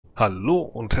Hallo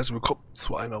und herzlich willkommen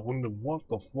zu einer Runde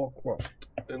World of Warcraft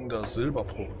in der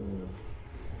Silberbruchmine.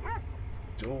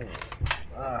 So.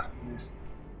 Mist.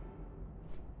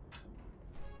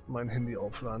 Mein Handy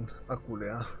aufladen, Akku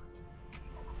leer.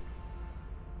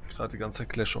 Gerade die ganze Zeit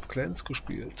Clash of Clans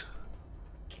gespielt.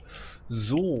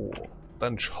 So,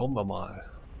 dann schauen wir mal.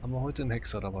 Haben wir heute einen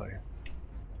Hexer dabei?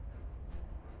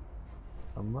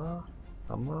 Haben wir?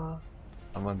 Haben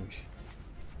wir nicht.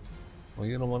 Mal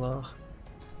hier nochmal nach.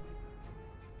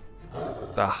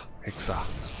 Da, Hexer.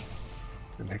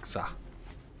 Den Hexer.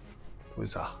 Wo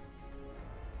ist er?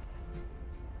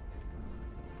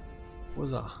 Wo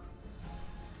ist er?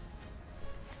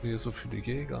 Hier ist so viele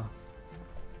Jäger.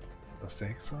 Das ist der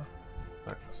Hexer?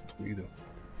 Nein, das ist ein Druide.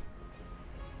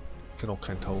 Ich kenne auch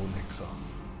keinen Tauenhexer.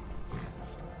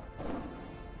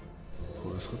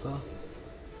 Wo ist er da?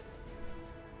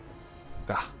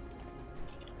 Da.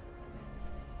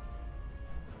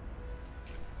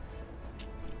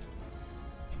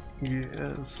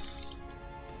 Yes.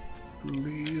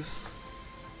 Please.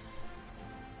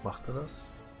 Macht er das?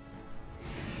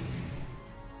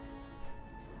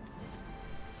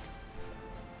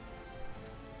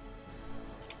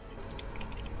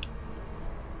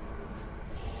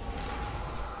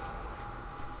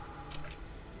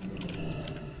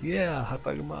 Yeah, hat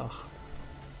er gemacht.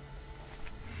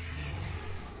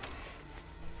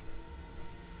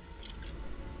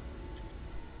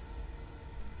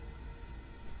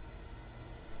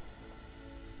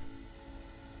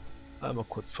 Einmal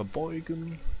kurz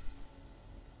verbeugen.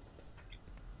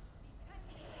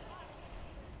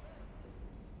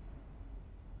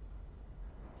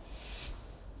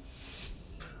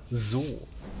 So,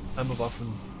 einmal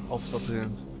Waffen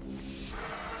aufsatteln.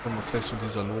 Kommen wir gleich zu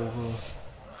dieser Lore.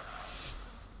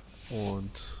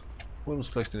 Und holen uns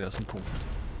vielleicht den ersten Punkt.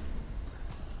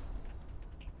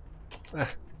 Kann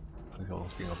ich auch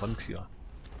noch gegen der Wand hier.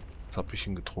 Jetzt habe ich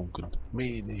ihn getrunken.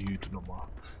 Meine Güte nochmal.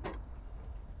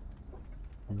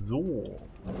 So.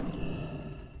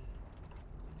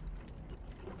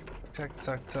 Zack,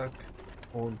 zack, zack.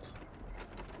 Und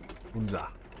unser.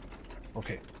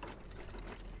 Okay.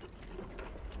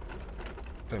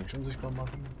 Kann ich mich unsichtbar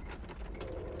machen.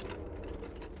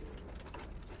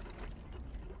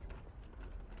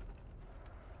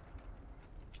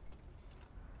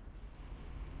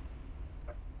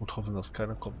 Und hoffen, dass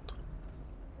keiner kommt.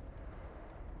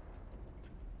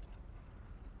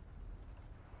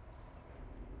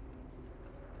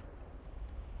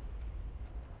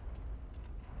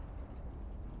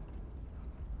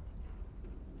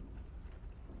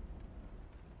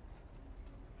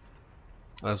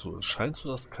 Also es scheint so,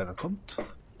 dass keiner kommt.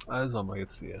 Also haben wir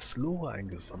jetzt die erste Lore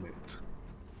eingesammelt.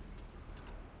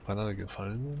 Einer der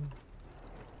Gefallenen.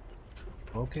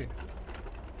 Okay.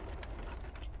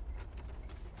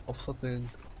 Aufsatteln.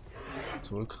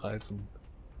 Zurückreiten.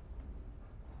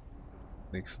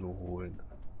 Nächste Lore holen.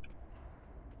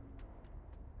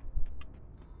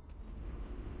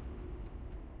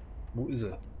 Wo ist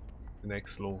er? Die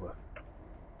nächste Lore.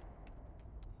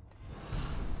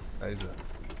 Da ist er.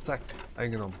 Zack,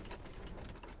 eingenommen.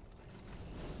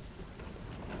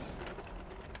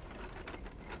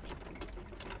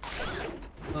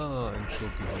 Ein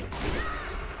Schurken.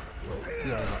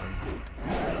 Zieh alle an.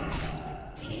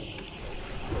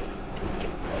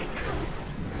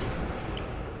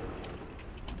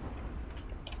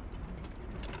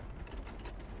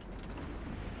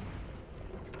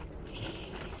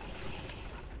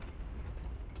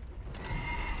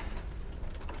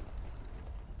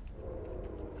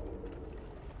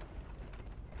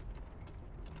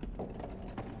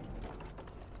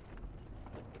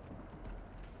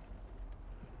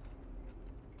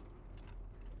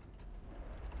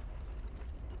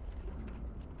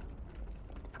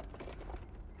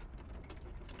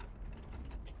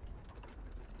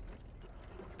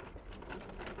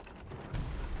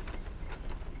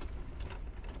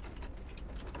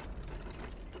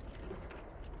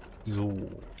 So,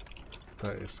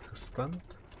 da ist gestunt.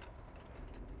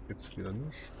 Jetzt wieder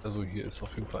nicht. Also hier ist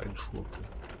auf jeden Fall ein Schurke.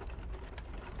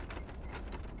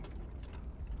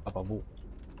 Aber wo?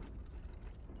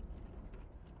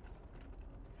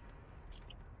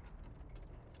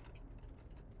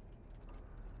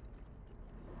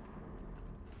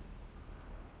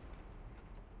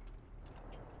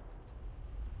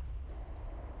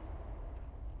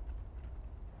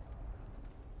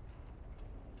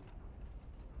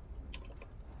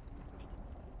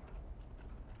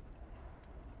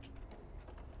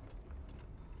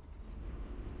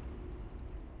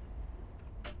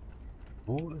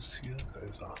 Wo ist hier? Da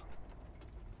ist er.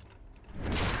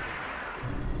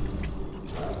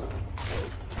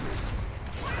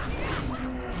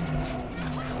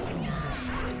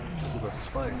 sogar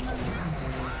 2.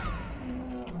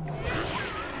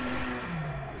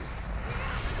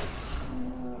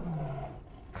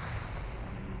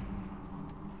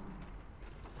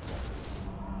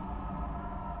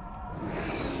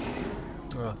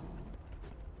 Ja.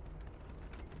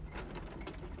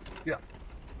 Ja.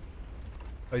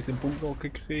 Habe ich den Punkt auch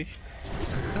gekriegt?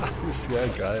 Ist ja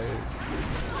geil.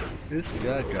 Ist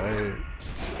ja geil.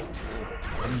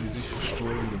 Haben die sich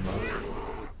verstohlen gemacht.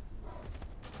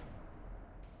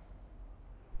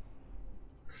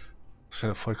 Was für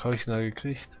ein Erfolg habe ich denn da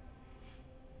gekriegt?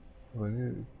 Aber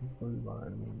nee, über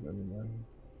einen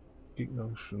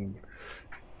gegnerischen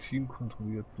Team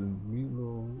kontrolliert sind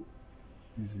Milo,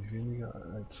 die sich weniger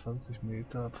als 20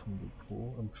 Meter vom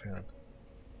Depot entfernt.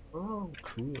 Oh,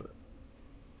 cool.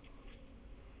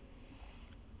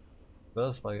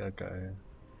 Das war ja geil.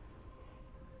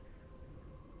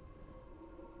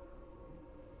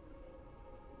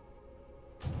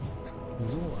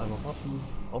 So, einmal Waffen,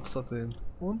 aufsatteln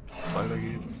und weiter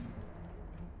geht's.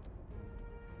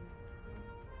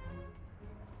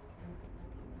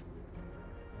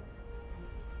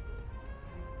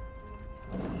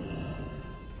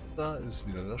 Da ist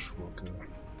wieder der Schurke.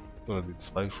 Oder die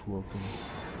 2 Schurken.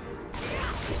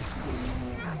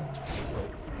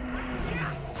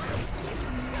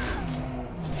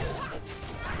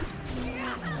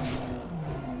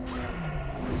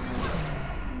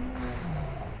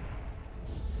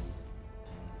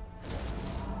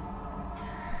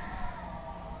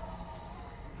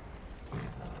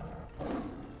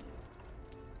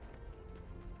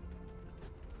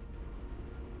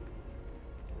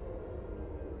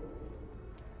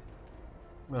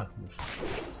 Ach, Mist.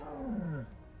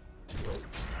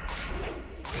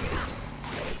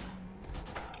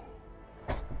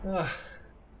 Ja.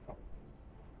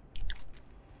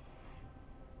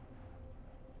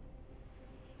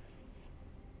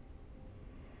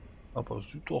 Aber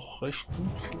es sieht doch recht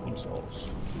gut für uns aus.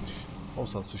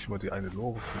 Außer dass ich immer die eine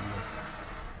Lore finde.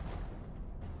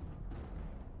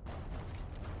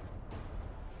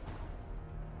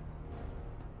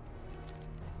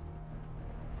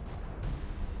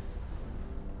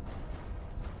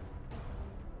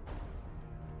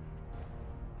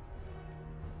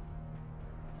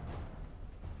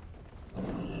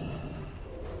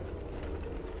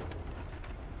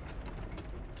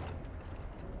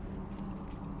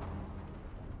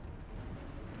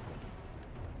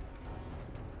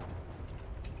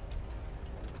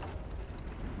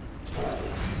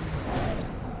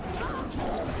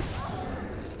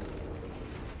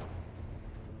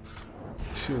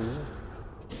 So.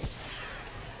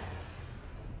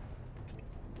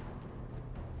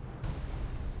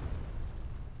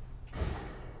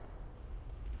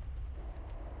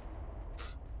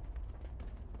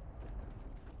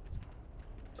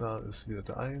 Da ist wieder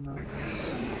der eine.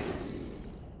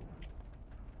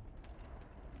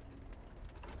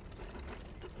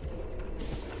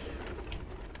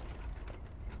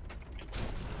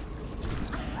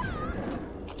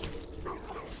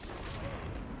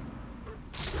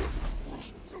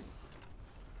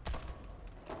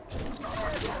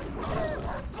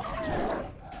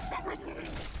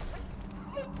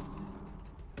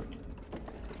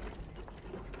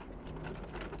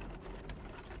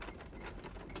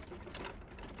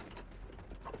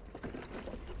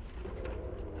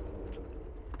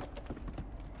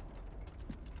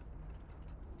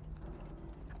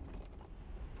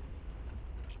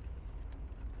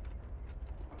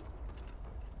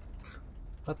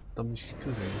 Hat er mich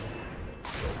gesehen?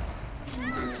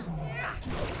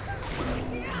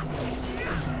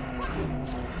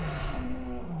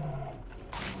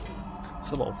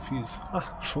 Ist aber auch fies.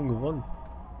 Ah, schon gewonnen.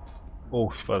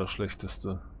 Oh, ich war der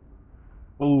Schlechteste.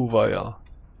 Oh, war ja.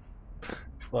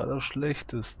 Ich war der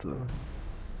Schlechteste.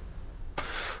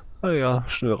 Naja,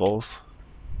 schnell raus.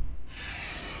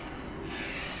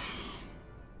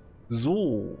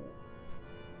 So.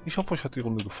 Ich hoffe, euch hat die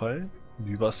Runde gefallen.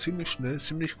 Die war ziemlich schnell,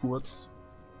 ziemlich kurz.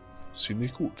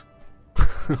 Ziemlich gut.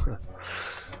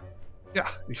 Ja,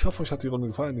 ich hoffe, euch hat die Runde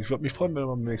gefallen. Ich würde mich freuen, wenn ihr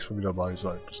beim nächsten Mal wieder dabei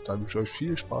seid. Bis dann wünsche ich euch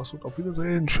viel Spaß und auf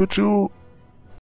Wiedersehen. Tschüss.